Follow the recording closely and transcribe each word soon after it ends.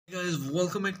Hey guys,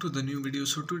 welcome back to the new video.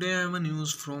 So today I have a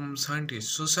news from scientists.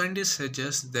 So scientists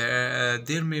suggest that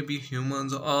there may be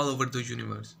humans all over the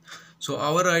universe. So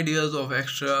our ideas of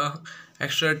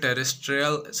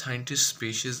extraterrestrial scientist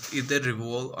species either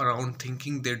revolve around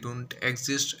thinking they don't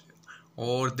exist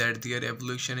or that their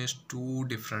evolution is too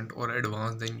different or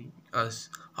advanced than us.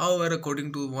 However,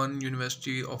 according to one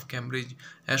University of Cambridge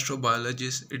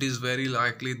astrobiologist, it is very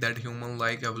likely that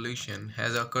human-like evolution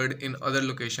has occurred in other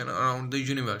locations around the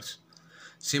universe.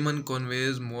 Simon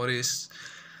Conway Morris,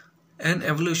 an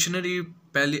evolutionary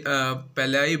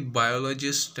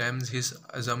palaeobiologist, stems his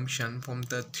assumption from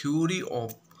the theory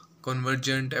of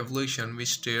convergent evolution, which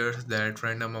states that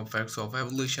random effects of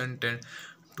evolution tend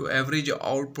to average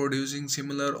out, producing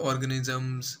similar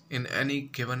organisms in any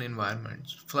given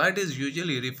environment. Flight is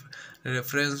usually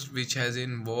referenced, which has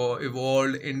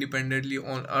evolved independently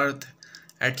on Earth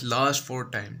at last four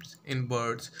times in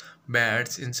birds,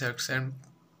 bats, insects, and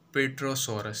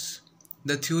pterosaurs.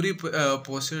 The theory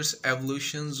posits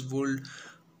evolutions would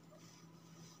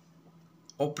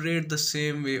operate the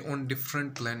same way on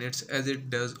different planets as it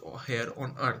does here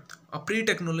on Earth. A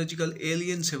pre-technological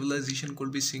alien civilization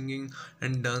could be singing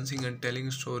and dancing and telling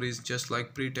stories just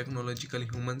like pre-technological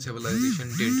human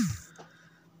civilization did.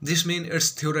 This means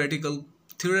it's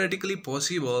theoretically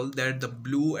possible that the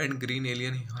blue and green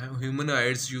alien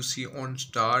humanoids you see on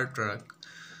Star Trek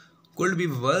could be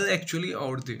well actually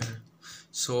out there.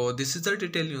 So this is the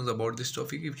detailed news about this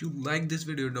topic. If you like this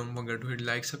video, don't forget to hit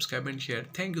like, subscribe and share.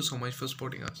 Thank you so much for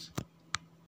supporting us.